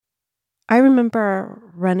I remember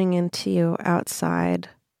running into you outside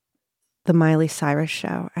the Miley Cyrus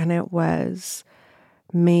show, and it was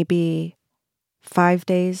maybe 5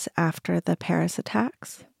 days after the Paris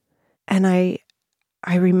attacks. And I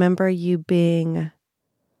remember you being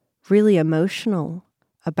really emotional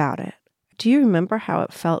about it. Do you remember how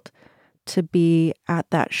it felt to be at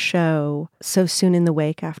that show so soon in the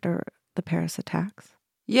wake after the Paris attacks?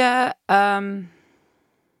 Yeah,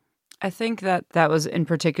 I think that was in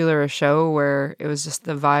particular a show where it was just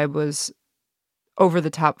the vibe was over the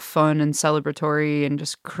top fun and celebratory and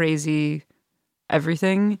just crazy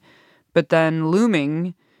everything. But then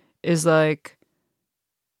looming is like,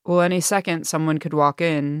 well, any second someone could walk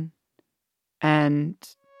in and...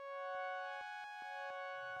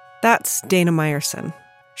 That's Dana Meyerson.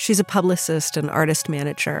 She's a publicist and artist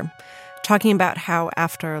manager, talking about how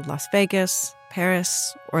after Las Vegas,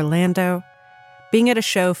 Paris, Orlando, being at a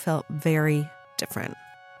show felt very different.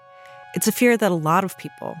 It's a fear that a lot of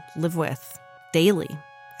people live with daily,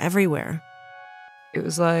 everywhere. It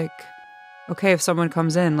was like, okay, if someone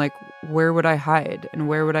comes in, like, where would I hide and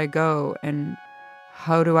where would I go and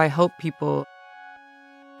how do I help people?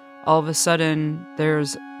 All of a sudden,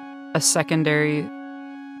 there's a secondary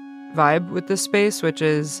vibe with this space, which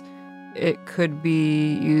is it could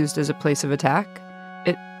be used as a place of attack.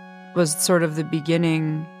 It was sort of the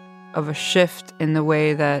beginning of a shift in the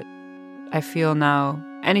way that I feel now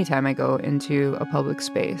anytime I go into a public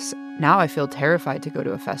space. Now I feel terrified to go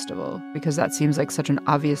to a festival because that seems like such an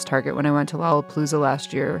obvious target. When I went to Lollapalooza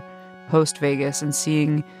last year, post-Vegas, and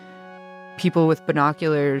seeing people with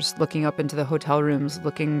binoculars looking up into the hotel rooms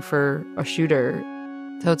looking for a shooter.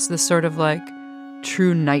 So it's this sort of like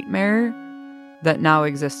true nightmare that now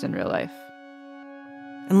exists in real life.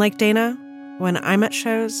 And like Dana, when I'm at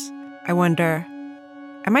shows, I wonder,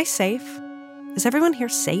 am I safe? Is everyone here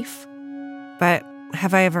safe? But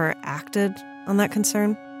have I ever acted on that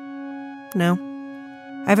concern? No.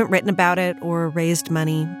 I haven't written about it or raised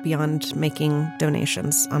money beyond making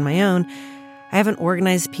donations on my own. I haven't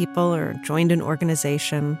organized people or joined an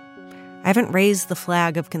organization. I haven't raised the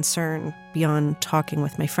flag of concern beyond talking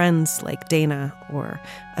with my friends like Dana or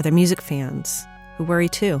other music fans who worry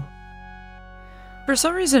too. For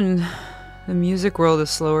some reason, the music world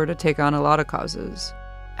is slower to take on a lot of causes.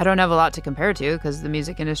 I don't have a lot to compare to because the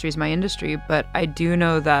music industry is my industry, but I do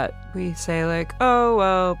know that we say like, oh,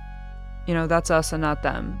 well, you know, that's us and not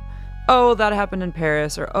them. Oh, that happened in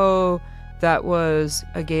Paris, or oh, that was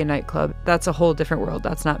a gay nightclub. That's a whole different world.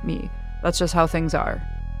 That's not me. That's just how things are.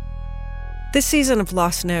 This season of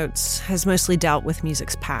Lost Notes has mostly dealt with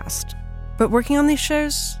music's past. But working on these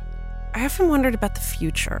shows, I often wondered about the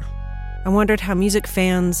future. I wondered how music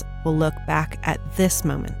fans will look back at this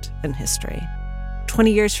moment in history.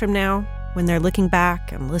 20 years from now, when they're looking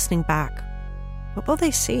back and listening back, what will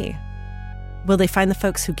they see? Will they find the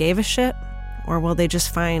folks who gave a shit? Or will they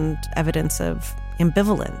just find evidence of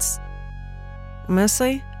ambivalence?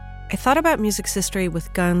 Mostly, I thought about music's history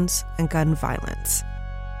with guns and gun violence.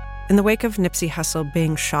 In the wake of Nipsey Hussle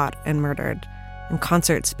being shot and murdered, and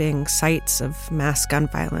concerts being sites of mass gun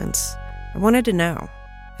violence, I wanted to know,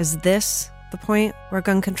 is this the point where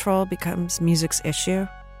gun control becomes music's issue?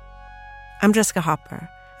 I'm Jessica Hopper,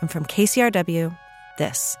 and from KCRW,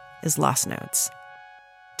 this is Lost Notes.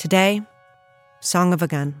 Today, Song of a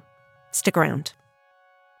Gun. Stick around.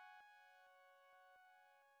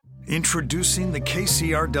 Introducing the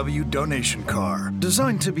KCRW donation car,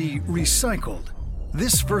 designed to be recycled.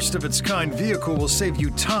 This first-of-its-kind vehicle will save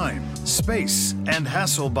you time, space, and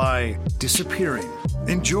hassle by disappearing.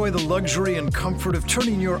 Enjoy the luxury and comfort of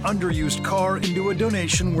turning your underused car into a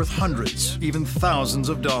donation worth hundreds, even thousands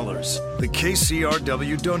of dollars. The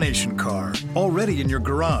KCRW donation car, already in your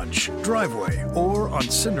garage, driveway, or on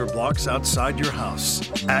cinder blocks outside your house.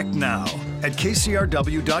 Act now at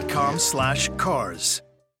kcrw.com/cars.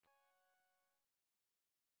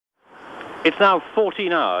 It's now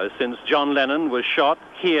 14 hours since John Lennon was shot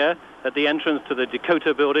here at the entrance to the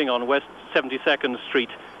Dakota building on West 72nd Street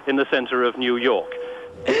in the center of New York.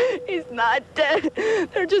 He's not dead.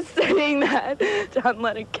 They're just saying that. John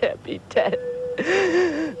Lennon can't be dead.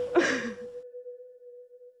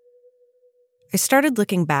 I started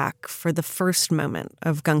looking back for the first moment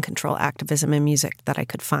of gun control activism in music that I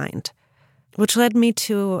could find, which led me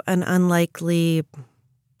to an unlikely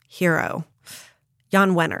hero,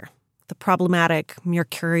 Jan Wenner, the problematic,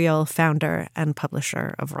 mercurial founder and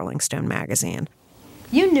publisher of Rolling Stone magazine.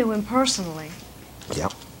 You knew him personally.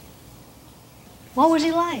 Yep. What was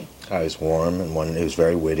he like? He was warm and he was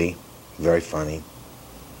very witty, very funny,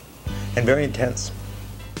 and very intense.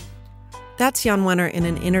 That's Jan Wenner in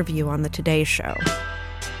an interview on the Today Show.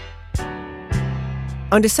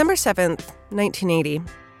 On December 7th, 1980,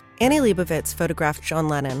 Annie Leibovitz photographed John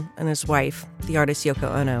Lennon and his wife, the artist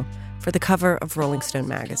Yoko Ono, for the cover of Rolling Stone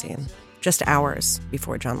magazine, just hours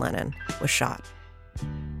before John Lennon was shot.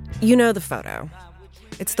 You know the photo.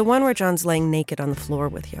 It's the one where John's laying naked on the floor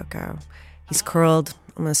with Yoko. He's curled,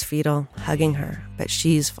 almost fetal, hugging her, but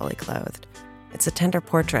she's fully clothed. It's a tender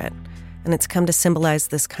portrait, and it's come to symbolize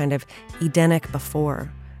this kind of Edenic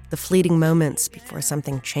before, the fleeting moments before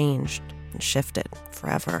something changed and shifted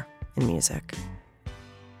forever in music.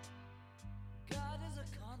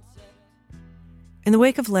 In the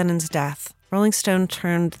wake of Lennon's death, Rolling Stone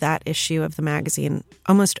turned that issue of the magazine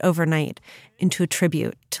almost overnight into a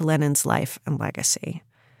tribute to Lennon's life and legacy.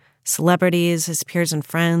 Celebrities, his peers and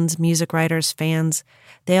friends, music writers, fans,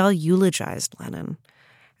 they all eulogized Lennon,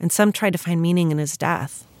 and some tried to find meaning in his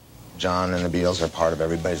death. John and the Beatles are part of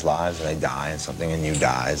everybody's lives, and they die, and something in you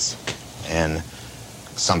dies, and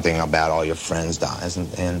something about all your friends dies,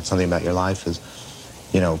 and something about your life is,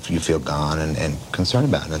 you feel gone and concerned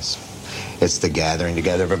about it. It's the gathering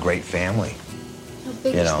together of a great family. How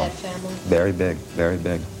big is that family? Very big, very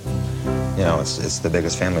big. It's the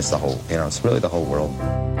biggest family. It's the whole, it's really the whole world.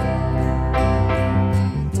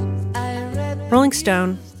 Rolling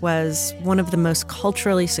Stone was one of the most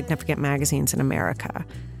culturally significant magazines in America.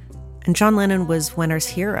 And John Lennon was Wenner's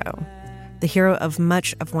hero, the hero of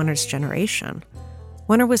much of Wenner's generation.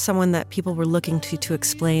 Wenner was someone that people were looking to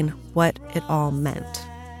explain what it all meant.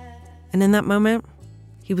 And in that moment,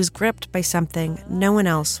 he was gripped by something no one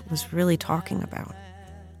else was really talking about: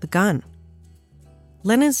 the gun.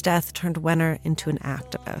 Lennon's death turned Wenner into an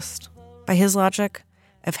activist. By his logic,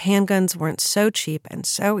 if handguns weren't so cheap and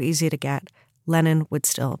so easy to get, Lennon would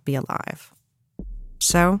still be alive.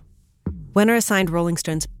 So, Wenner assigned Rolling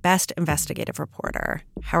Stone's best investigative reporter,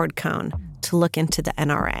 Howard Cohn, to look into the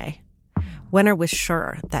NRA. Wenner was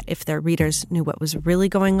sure that if their readers knew what was really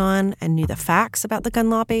going on and knew the facts about the gun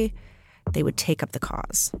lobby, they would take up the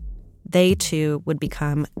cause. They, too, would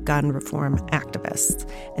become gun reform activists,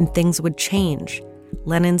 and things would change.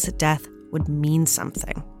 Lennon's death would mean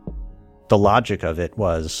something. The logic of it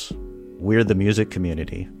was, we're the music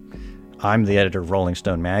community. I'm the editor of Rolling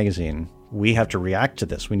Stone magazine. We have to react to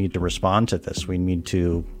this. We need to respond to this. We need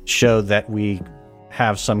to show that we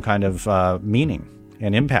have some kind of meaning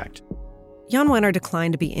and impact. Jan Wenner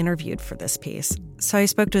declined to be interviewed for this piece, so I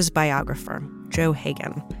spoke to his biographer, Joe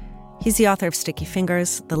Hagan. He's the author of Sticky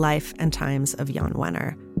Fingers, The Life and Times of Jan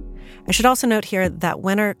Wenner. I should also note here that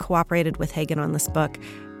Wenner cooperated with Hagan on this book,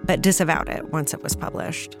 but disavowed it once it was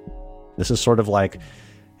published. This is sort of like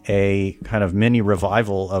a kind of mini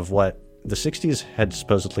revival of what the 60s had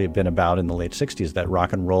supposedly been about in the late 60s, that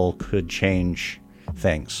rock and roll could change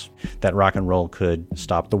things, that rock and roll could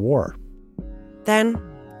stop the war. Then,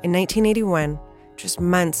 in 1981, just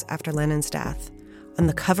months after Lennon's death, on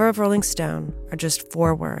the cover of Rolling Stone are just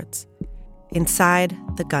 4 words: "Inside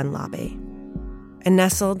the gun lobby." And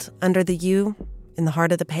nestled under the U, in the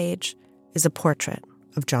heart of the page, is a portrait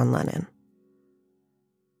of John Lennon.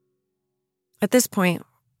 At this point,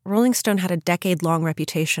 Rolling Stone had a decade-long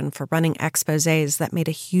reputation for running exposés that made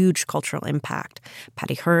a huge cultural impact.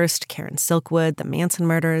 Patty Hearst, Karen Silkwood, the Manson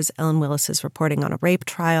murders, Ellen Willis's reporting on a rape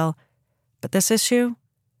trial. But this issue,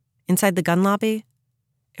 Inside the Gun Lobby,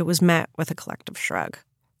 it was met with a collective shrug.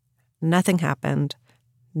 Nothing happened.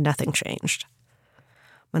 Nothing changed.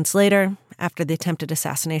 Months later, after the attempted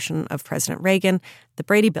assassination of President Reagan, the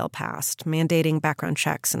Brady Bill passed, mandating background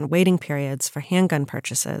checks and waiting periods for handgun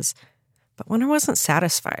purchases. But Wenner wasn't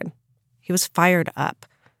satisfied. He was fired up.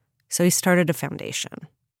 So he started a foundation.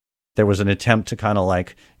 There was an attempt to kind of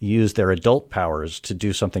like use their adult powers to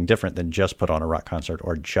do something different than just put on a rock concert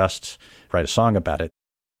or just write a song about it.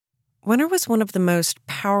 Wenner was one of the most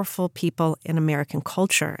powerful people in American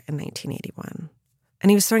culture in 1981. And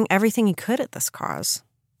he was throwing everything he could at this cause.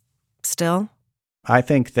 Still, I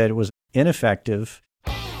think that it was ineffective.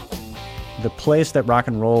 The place that rock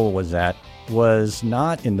and roll was at was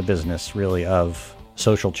not in the business, really, of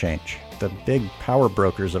social change. The big power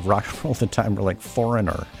brokers of rock and roll at the time were like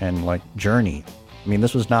Foreigner and like Journey. I mean,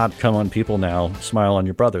 this was not come on people now, smile on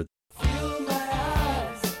your brother.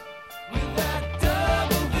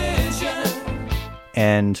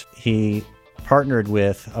 And he partnered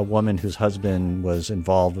with a woman whose husband was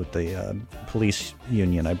involved with the police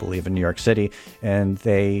union, I believe, in New York City. And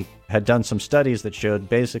they had done some studies that showed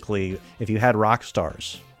basically if you had rock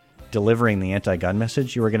stars delivering the anti-gun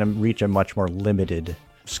message, you were going to reach a much more limited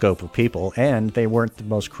scope of people, and they weren't the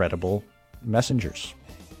most credible messengers.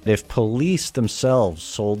 If police themselves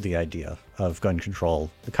sold the idea of gun control,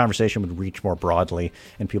 the conversation would reach more broadly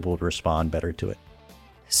and people would respond better to it.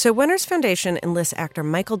 So Wenner's Foundation enlists actor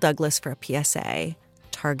Michael Douglas for a PSA,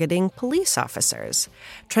 targeting police officers,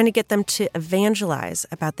 trying to get them to evangelize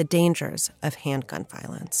about the dangers of handgun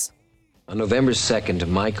violence. On November 2nd,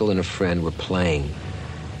 Michael and a friend were playing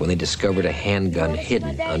when they discovered a handgun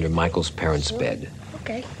hidden under Michael's parents' bed.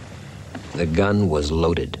 Okay. The gun was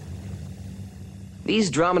loaded.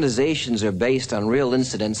 These dramatizations are based on real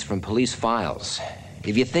incidents from police files.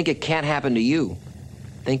 If you think it can't happen to you,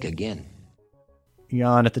 think again.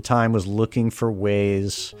 Jan at the time was looking for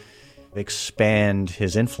ways to expand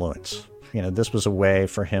his influence. This was a way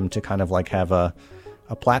for him to kind of like have a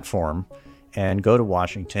platform and go to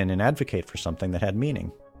Washington and advocate for something that had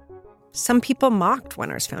meaning. Some people mocked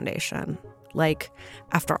Winner's Foundation. Like,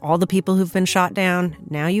 after all the people who've been shot down,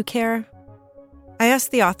 now you care? I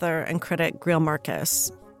asked the author and critic Greil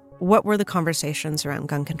Marcus, what were the conversations around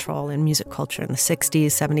gun control and music culture in the 60s,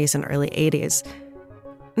 70s, and early 80s?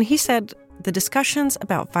 And he said the discussions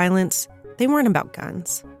about violence, they weren't about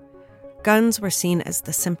guns. Guns were seen as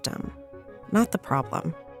the symptom, not the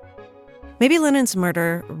problem. Maybe Lennon's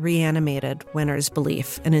murder reanimated Winner's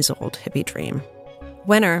belief in his old hippie dream.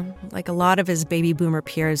 Winner, like a lot of his baby boomer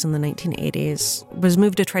peers in the 1980s, was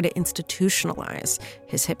moved to try to institutionalize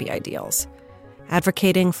his hippie ideals.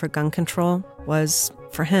 Advocating for gun control was,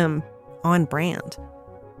 for him, on brand.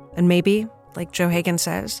 And maybe, like Joe Hagan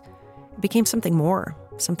says, it became something more,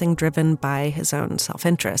 something driven by his own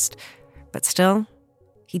self-interest. But still,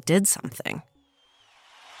 he did something.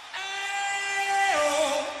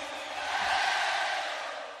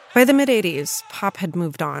 By the mid-'80s, pop had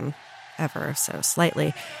moved on, ever so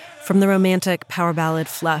slightly, from the romantic power ballad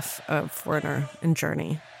fluff of Werner and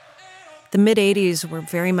Journey. The mid-'80s were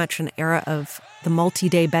very much an era of the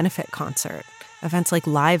multi-day benefit concert, events like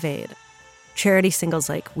Live Aid, charity singles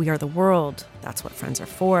like We Are the World, That's What Friends Are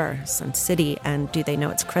For, Sun City, and Do They Know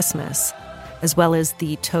It's Christmas, as well as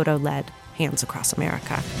the Toto-led Hands Across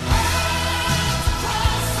America.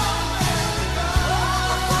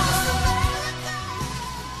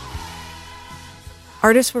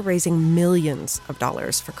 Artists were raising millions of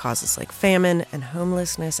dollars for causes like famine and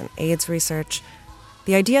homelessness and AIDS research.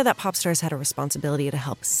 The idea that pop stars had a responsibility to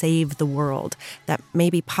help save the world, that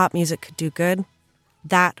maybe pop music could do good,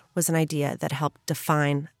 that was an idea that helped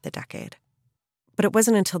define the decade. But it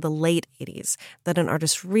wasn't until the late 80s that an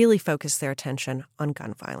artist really focused their attention on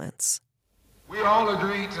gun violence. We all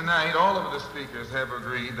agree tonight, all of the speakers have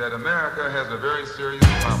agreed that America has a very serious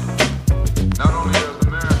problem. Not only does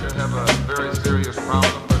America have a very serious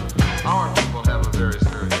problem, but our people have a very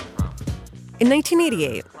serious problem. In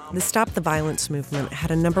 1988, the Stop the Violence movement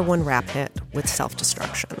had a #1 rap hit with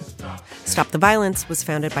Self-Destruction. Stop the Violence was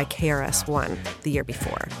founded by KRS-One the year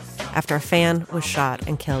before, after a fan was shot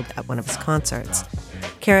and killed at one of his concerts.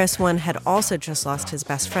 KRS-One had also just lost his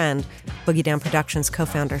best friend, Boogie Down Productions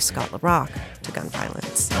co-founder Scott LaRock, to gun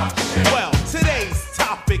violence. Well, today's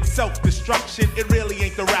topic, self-destruction. It really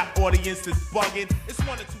ain't the rap audience that's bugging. It's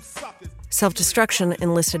one or two suckers. Self-Destruction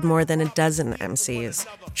enlisted more than a dozen MCs.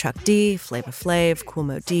 Chuck D, Flava Flav, Kool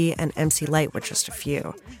Moe Dee, and MC Lyte were just a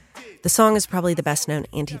few. The song is probably the best-known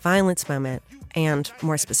anti-violence moment, and,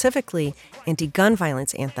 more specifically, anti-gun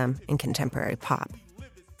violence anthem in contemporary pop.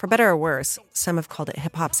 For better or worse, some have called it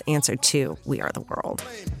hip-hop's answer to We Are the World.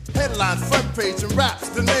 Headline, front page, and raps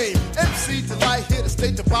the name. MC Delight here to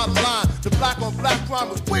state the bottom line. The black on black crime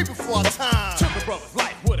was way before our time. Took a brother's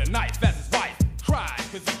life with a knife as his wife cried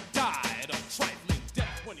because he died of trifling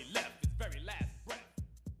death when he left his very last breath.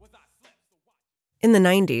 In the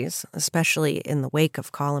 90s, especially in the wake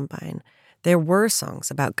of Columbine, there were songs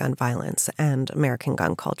about gun violence and American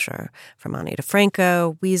gun culture, from Ani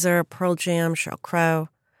DeFranco, Weezer, Pearl Jam, Sheryl Crow.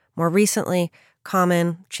 More recently,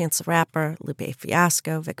 Common, Chance the Rapper, Lupe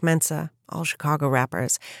Fiasco, Vic Mensa, all Chicago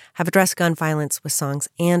rappers, have addressed gun violence with songs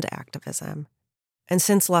and activism. And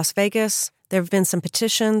since Las Vegas, there have been some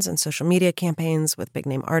petitions and social media campaigns with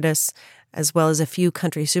big-name artists, as well as a few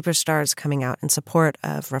country superstars coming out in support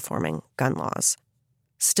of reforming gun laws.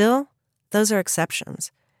 Still, those are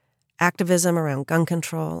exceptions. Activism around gun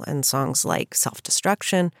control and songs like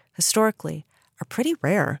Self-Destruction, historically, are pretty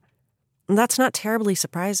rare. And that's not terribly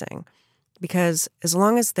surprising, because as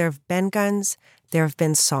long as there have been guns, there have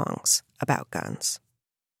been songs about guns.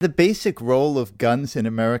 The basic role of guns in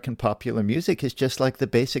American popular music is just like the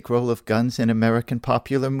basic role of guns in American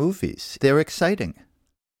popular movies. They're exciting.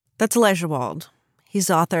 That's Elijah Wald. He's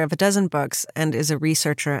author of a dozen books and is a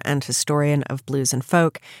researcher and historian of blues and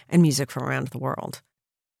folk and music from around the world.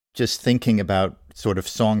 Just thinking about sort of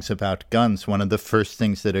songs about guns, one of the first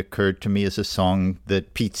things that occurred to me is a song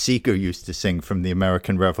that Pete Seeger used to sing from the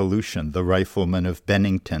American Revolution, The Rifleman of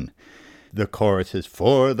Bennington. The chorus is,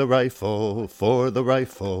 for the rifle,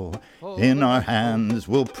 in our hands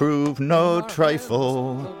will prove no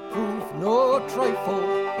trifle.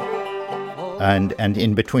 And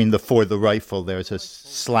in between the for the rifle, there's a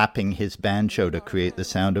slapping his banjo to create the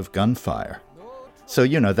sound of gunfire. So,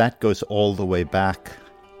 that goes all the way back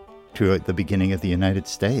to the beginning of the United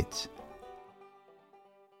States.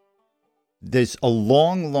 There's a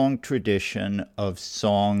long, long tradition of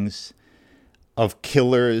songs, of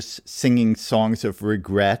killers singing songs of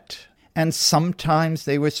regret. And sometimes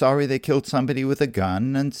they were sorry they killed somebody with a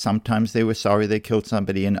gun, and sometimes they were sorry they killed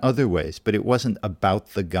somebody in other ways. But it wasn't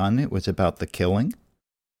about the gun, it was about the killing.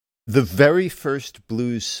 The very first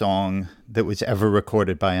blues song that was ever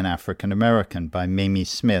recorded by an African American, by Mamie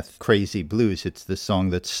Smith, Crazy Blues, it's the song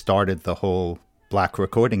that started the whole black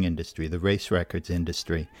recording industry, the race records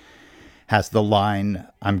industry, has the line,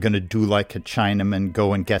 I'm going to do like a Chinaman,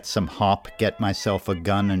 go and get some hop, get myself a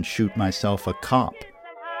gun and shoot myself a cop.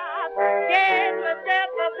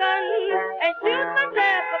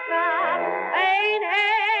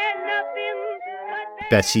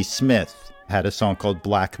 Bessie Smith had a song called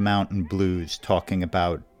Black Mountain Blues talking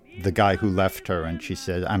about the guy who left her, and she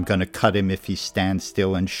said, I'm going to cut him if he stands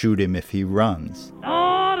still and shoot him if he runs.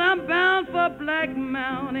 Lord, I'm bound for Black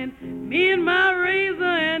Mountain, me and my razor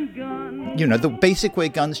and gun. The basic way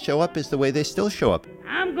guns show up is the way they still show up.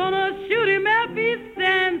 I'm going to shoot him if he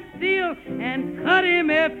stands still and cut him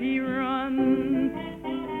if he runs.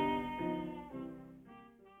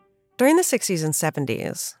 During the 60s and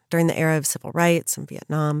 70s, during the era of civil rights and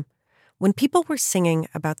Vietnam, when people were singing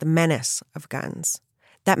about the menace of guns,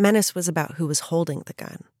 that menace was about who was holding the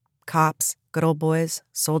gun. Cops, good old boys,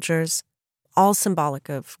 soldiers, all symbolic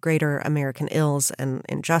of greater American ills and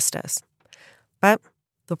injustice. But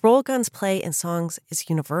the role guns play in songs is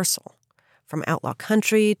universal. From outlaw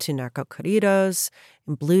country to narco corridos,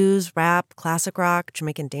 in blues, rap, classic rock,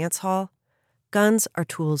 Jamaican dancehall, guns are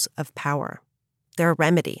tools of power. They're a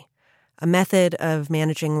remedy, a method of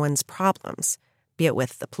managing one's problems, be it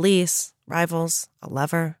with the police, rivals, a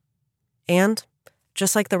lover. And,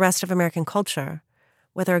 just like the rest of American culture,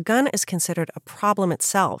 whether a gun is considered a problem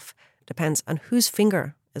itself depends on whose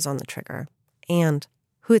finger is on the trigger and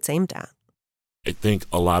who it's aimed at. I think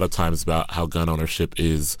a lot of times about how gun ownership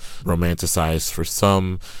is romanticized for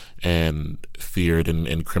some and feared and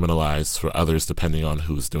criminalized for others, depending on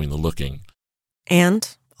who's doing the looking.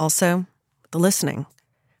 And also the listening.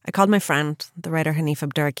 I called my friend, the writer Hanif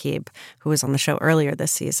Abdurraqib, who was on the show earlier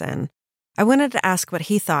this season. I wanted to ask what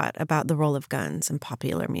he thought about the role of guns in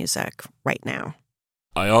popular music right now.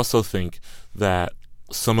 I also think that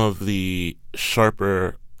some of the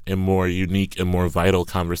sharper and more unique and more vital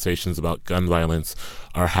conversations about gun violence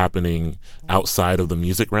are happening outside of the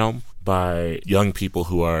music realm by young people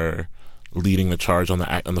who are leading the charge on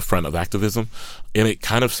the front of activism. And it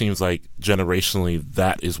kind of seems like generationally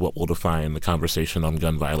that is what will define the conversation on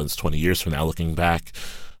gun violence 20 years from now. Looking back,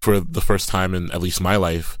 for the first time in at least my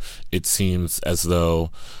life, it seems as though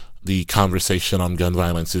the conversation on gun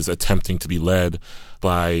violence is attempting to be led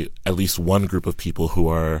by at least one group of people who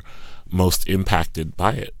are most impacted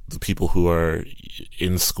by it, the people who are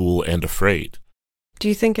in school and afraid. Do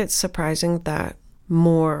you think it's surprising that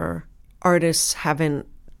more artists haven't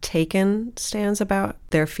taken stands about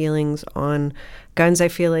their feelings on guns? I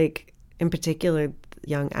feel like, in particular,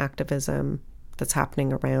 young activism that's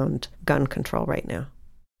happening around gun control right now.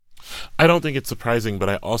 I don't think it's surprising, but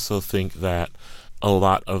I also think that a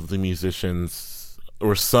lot of the musicians,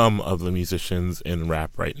 or some of the musicians in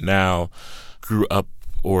rap right now, grew up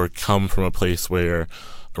or come from a place where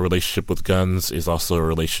a relationship with guns is also a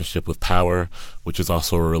relationship with power, which is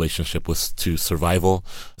also a relationship to survival.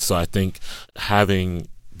 So I think having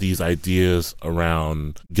these ideas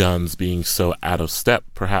around guns being so out of step,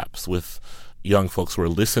 perhaps, with young folks who are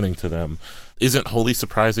listening to them isn't wholly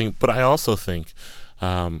surprising. But I also think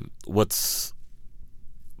what's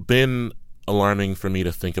been alarming for me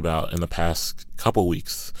to think about in the past couple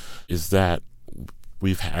weeks is that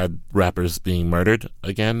we've had rappers being murdered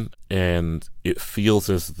again, and it feels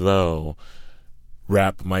as though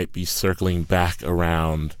rap might be circling back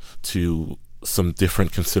around to some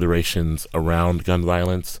different considerations around gun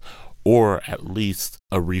violence, or at least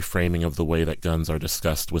a reframing of the way that guns are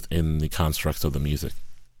discussed within the constructs of the music.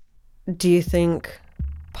 Do you think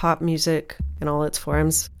pop music in all its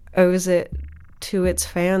forms owes it to its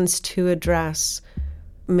fans to address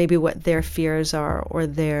maybe what their fears are or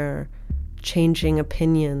their changing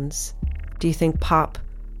opinions? Do you think pop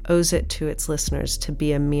owes it to its listeners to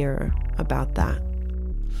be a mirror about that?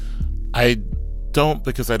 I don't,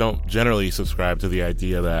 because I don't generally subscribe to the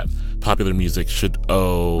idea that popular music should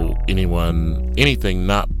owe anyone anything,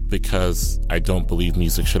 not because I don't believe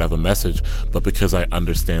music should have a message, but because I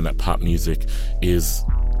understand that pop music is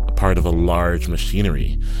a part of a large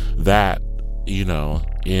machinery that,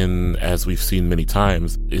 as we've seen many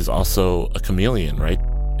times, is also a chameleon, right?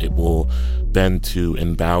 It will bend to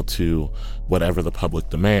and bow to whatever the public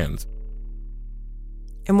demands.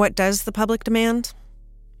 And what does the public demand?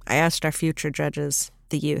 I asked our future judges,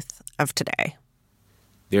 the youth of today.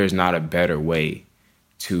 There's not a better way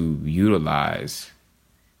to utilize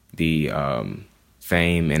the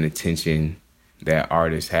fame and attention that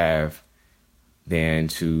artists have than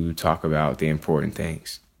to talk about the important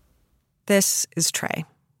things. This is Trey.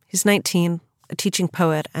 He's 19, a teaching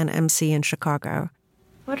poet and MC in Chicago.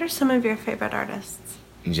 What are some of your favorite artists?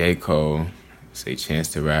 J. Cole, say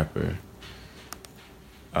Chance the Rapper.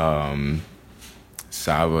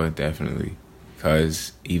 Saba, definitely.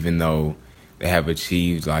 Because even though they have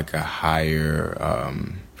achieved like a higher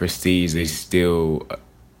prestige, they still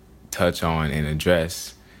touch on and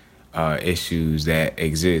address issues that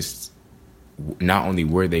exist not only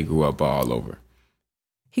where they grew up, but all over.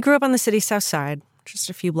 He grew up on the city's south side, just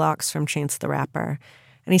a few blocks from Chance the Rapper,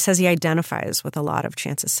 and he says he identifies with a lot of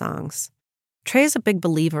Chance's songs. Trey is a big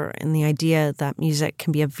believer in the idea that music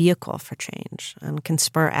can be a vehicle for change and can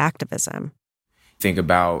spur activism. Think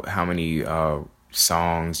about how many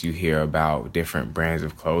songs you hear about different brands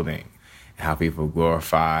of clothing, how people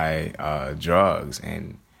glorify drugs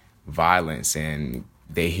and violence, and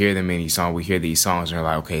they hear them in these songs. We hear these songs and they're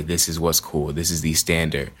like, okay, this is what's cool. This is the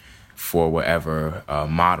standard for whatever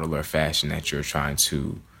model or fashion that you're trying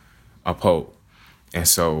to uphold. And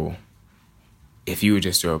so if you were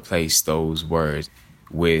just to replace those words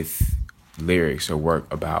with lyrics or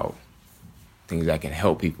work about things that can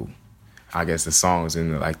help people, I guess the songs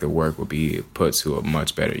and the work would be put to a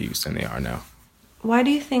much better use than they are now. Why do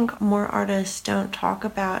you think more artists don't talk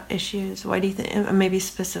about issues? Why do you think, maybe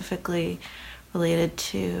specifically related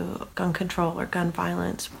to gun control or gun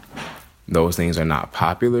violence? Those things are not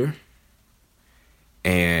popular.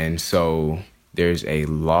 And so there's a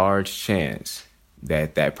large chance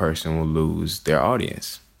that that person will lose their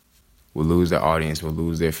audience, will lose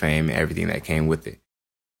their fame and everything that came with it.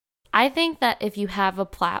 I think that if you have a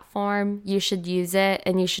platform, you should use it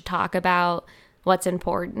and you should talk about what's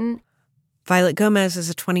important. Violet Gomez is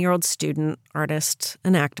a 20-year-old student, artist,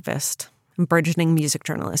 and activist, and burgeoning music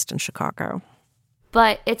journalist in Chicago.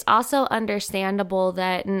 But it's also understandable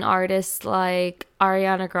that an artist like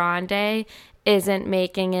Ariana Grande isn't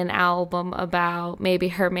making an album about maybe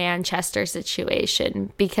her Manchester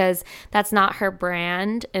situation, because that's not her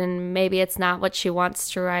brand and maybe it's not what she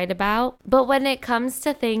wants to write about. But when it comes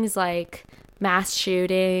to things like mass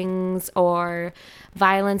shootings or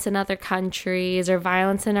violence in other countries or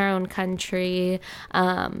violence in our own country,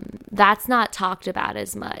 that's not talked about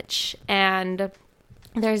as much. And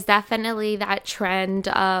there's definitely that trend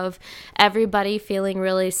of everybody feeling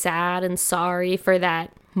really sad and sorry for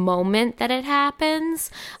that moment that it happens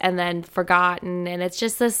and then forgotten, and it's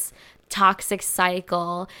just this toxic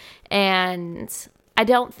cycle. And I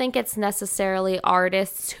don't think it's necessarily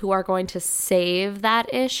artists who are going to save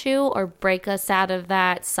that issue or break us out of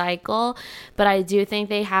that cycle, but I do think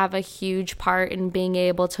they have a huge part in being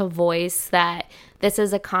able to voice that this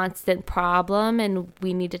is a constant problem and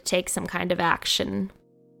we need to take some kind of action.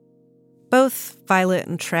 Both Violet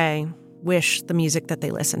and Trey wish the music that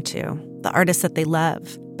they listen to, the artists that they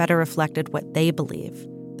love, better reflected what they believe,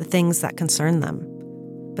 the things that concern them.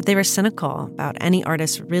 But they were cynical about any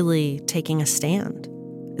artist really taking a stand.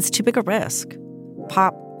 It's too big a risk.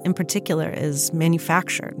 Pop, in particular, is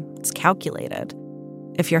manufactured. It's calculated.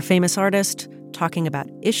 If you're a famous artist, talking about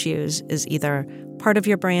issues is either part of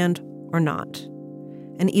your brand or not.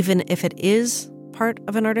 And even if it is part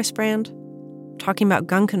of an artist's brand, talking about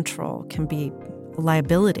gun control can be a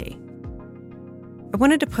liability. I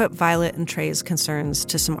wanted to put Violet and Trey's concerns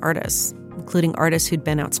to some artists, including artists who'd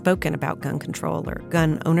been outspoken about gun control or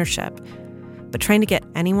gun ownership. But trying to get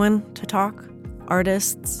anyone to talk,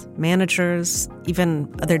 artists, managers, even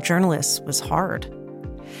other journalists, was hard.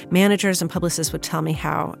 Managers and publicists would tell me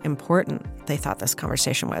how important they thought this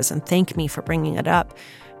conversation was and thank me for bringing it up,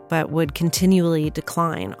 but would continually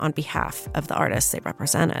decline on behalf of the artists they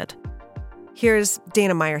represented. Here's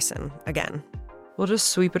Dana Meyerson again. We'll just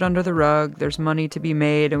sweep it under the rug. There's money to be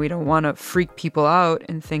made, and we don't want to freak people out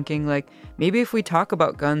in thinking, maybe if we talk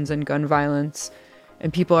about guns and gun violence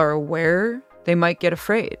and people are aware, they might get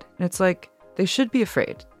afraid. And it's they should be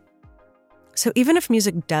afraid. So even if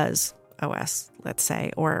music does owe us, let's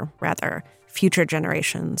say, or rather, future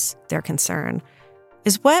generations, their concern,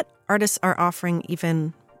 is what artists are offering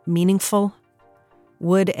even meaningful?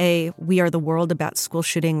 Would a We Are the World about school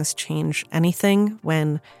shootings change anything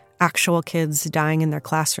when actual kids dying in their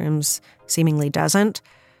classrooms seemingly doesn't?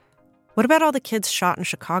 What about all the kids shot in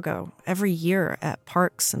Chicago every year at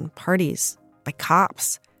parks and parties by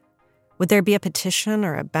cops? Would there be a petition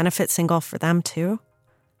or a benefit single for them too?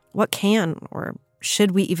 What can or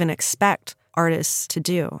should we even expect artists to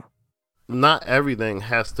do? Not everything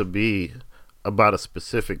has to be about a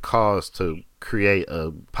specific cause to create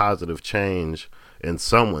a positive change in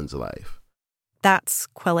someone's life. That's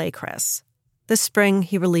Quelle Chris. This spring,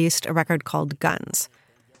 he released a record called Guns.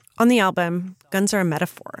 On the album, guns are a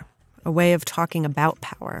metaphor, a way of talking about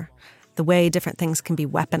power, the way different things can be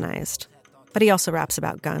weaponized. But he also raps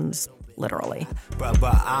about guns, literally.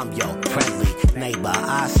 Bruh, I'm your friendly neighbor.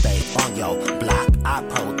 I stay on your block. I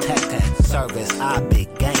protect and service. I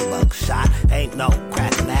big game buckshot. Ain't no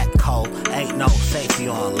cracking that code. Ain't no safety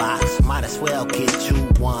on locks. Might as well get you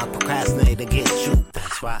one. Procrastinate to get you.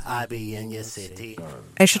 That's why I be in your city.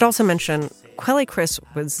 I should also mention, Quelle Chris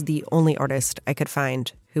was the only artist I could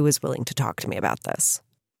find who was willing to talk to me about this.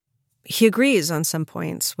 He agrees on some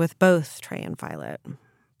points with both Trey and Violet.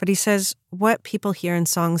 But he says what people hear in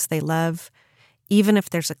songs they love, even if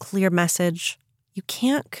there's a clear message, you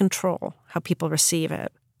can't control how people receive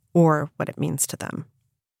it or what it means to them.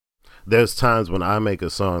 There's times when I make a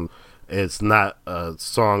song, it's not a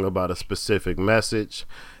song about a specific message.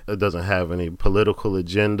 It doesn't have any political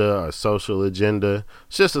agenda or social agenda.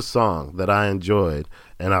 It's just a song that I enjoyed.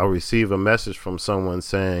 And I'll receive a message from someone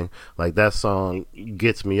saying, like, that song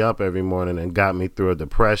gets me up every morning and got me through a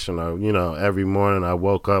depression. Or, every morning I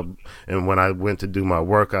woke up and when I went to do my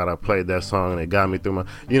workout, I played that song and it got me through my,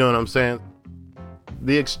 you know what I'm saying?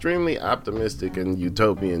 The extremely optimistic and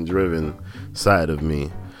utopian-driven side of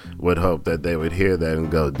me would hope that they would hear that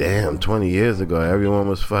and go, damn, 20 years ago, everyone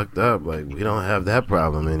was fucked up. Like, we don't have that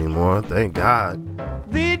problem anymore. Thank God.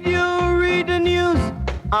 Did you read the news?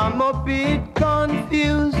 I'm a bit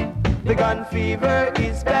confused. The gun fever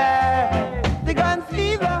is bad. The gun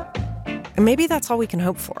fever. And maybe that's all we can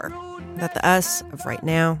hope for. That the us of right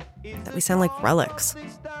now, that we sound like relics.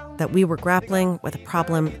 That we were grappling with a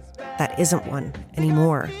problem that isn't one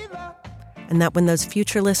anymore. And that when those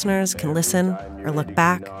future listeners can listen or look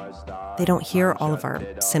back, they don't hear all of our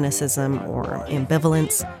cynicism or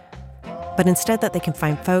ambivalence, but instead that they can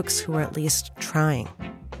find folks who are at least trying,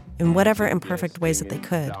 in whatever imperfect ways that they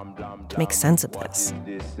could, to make sense of this.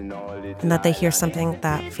 And that they hear something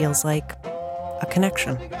that feels like a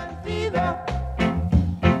connection.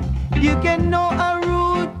 You can know a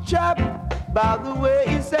rude chap by the way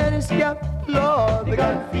he said his cap. Lord, the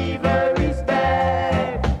gun fever is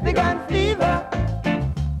bad. The gun fever.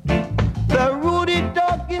 The rooty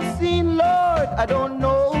dog is seen, Lord. I don't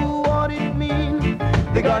know what it means.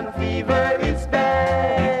 The gun fever is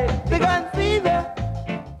bad. The gun fever.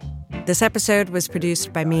 This episode was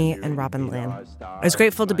produced by me and Robin Lynn. I was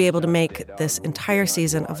grateful to be able to make this entire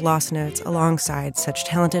season of Lost Notes alongside such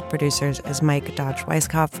talented producers as Mike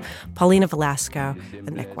Dodge-Weisskopf, Paulina Velasco,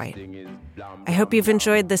 and Nick White. I hope you've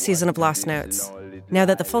enjoyed this season of Lost Notes. Now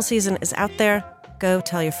that the full season is out there, go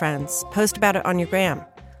tell your friends. Post about it on your gram.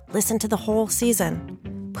 Listen to the whole season.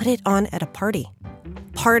 Put it on at a party.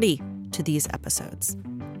 Party to these episodes.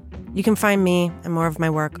 You can find me and more of my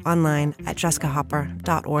work online at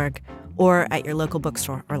jessicahopper.org or at your local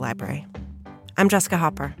bookstore or library. I'm Jessica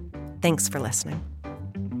Hopper. Thanks for listening.